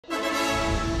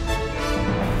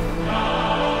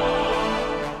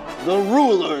the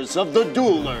rulers of the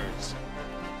Duelers.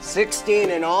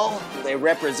 16 in all, they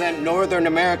represent Northern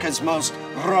America's most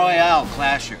Royale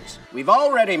clashers. We've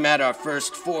already met our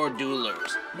first 4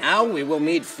 duelers. Now we will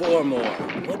meet 4 more.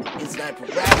 What is that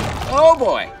rabbit? Oh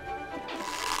boy!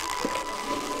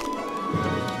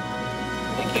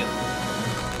 Thank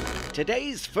you.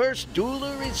 Today's first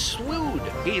dueler is Swood.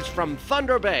 He's from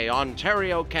Thunder Bay,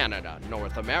 Ontario, Canada,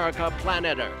 North America,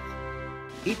 planet Earth.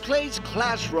 He plays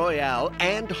Clash Royale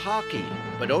and hockey,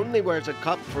 but only wears a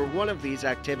cup for one of these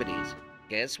activities.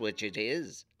 Guess which it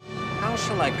is? How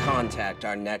shall I contact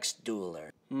our next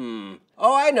dueler?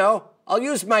 Oh, I know. I'll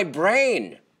use my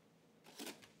brain.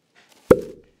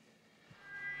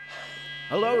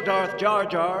 Hello,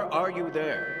 DarthJarJar. Are you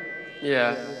there?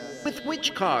 Yeah. With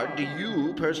which card do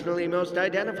you personally most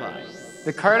identify?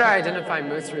 The card I identify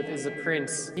most with is a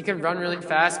prince. He can run really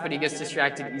fast, but he gets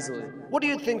distracted easily. What do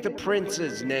you think the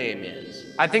prince's name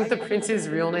is? I think the prince's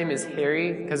real name is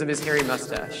Harry because of his hairy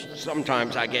mustache.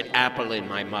 Sometimes I get apple in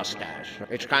my mustache.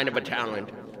 It's kind of a talent.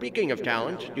 Speaking of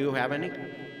talent, do you have any?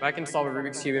 I can solve a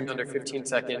Rubik's Cube in under 15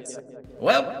 seconds.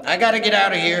 Well, I gotta get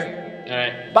out of here. All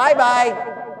right. Bye-bye.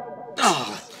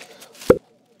 Oh.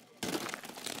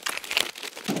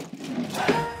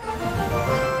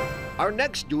 Our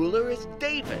next dueler is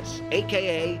Davis,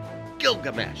 aka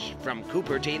Gilgamesh, from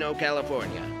Cupertino,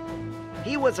 California.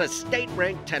 He was a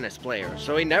state-ranked tennis player,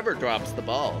 so he never drops the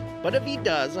ball. But if he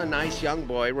does, a nice young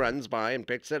boy runs by and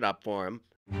picks it up for him.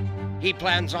 He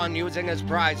plans on using his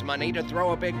prize money to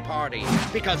throw a big party,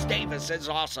 because Davis is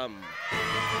awesome.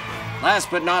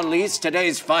 Last but not least,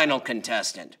 today's final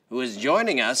contestant, who is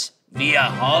joining us via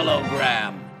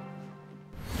hologram.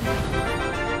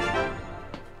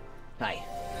 Hi.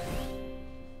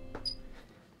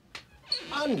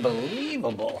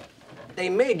 Unbelievable. They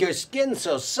made your skin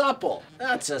so supple.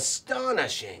 That's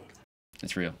astonishing.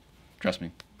 It's real. Trust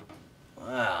me.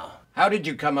 Wow. How did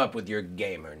you come up with your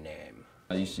gamer name?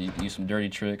 I used to use some dirty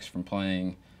tricks from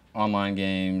playing online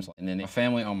games. And then the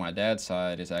family on my dad's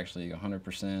side is actually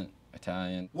 100%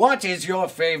 Italian. What is your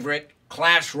favorite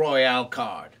Clash Royale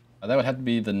card? That would have to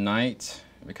be the Knight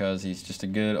because he's just a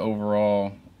good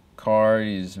overall card.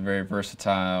 He's very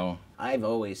versatile. I've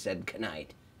always said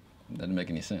Knight. Doesn't make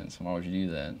any sense. Why would you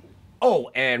do that?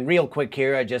 Oh, and real quick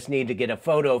here, I just need to get a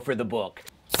photo for the book.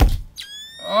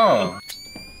 Oh.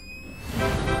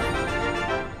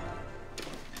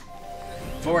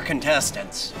 4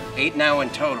 contestants, 8 now in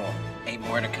total, 8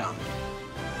 more to come.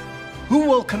 Who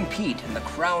will compete in the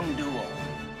Crown Duel?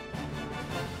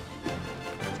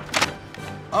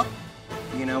 Oh,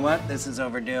 you know what? This is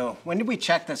overdue. When did we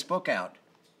check this book out?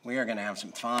 We are gonna have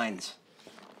some fines.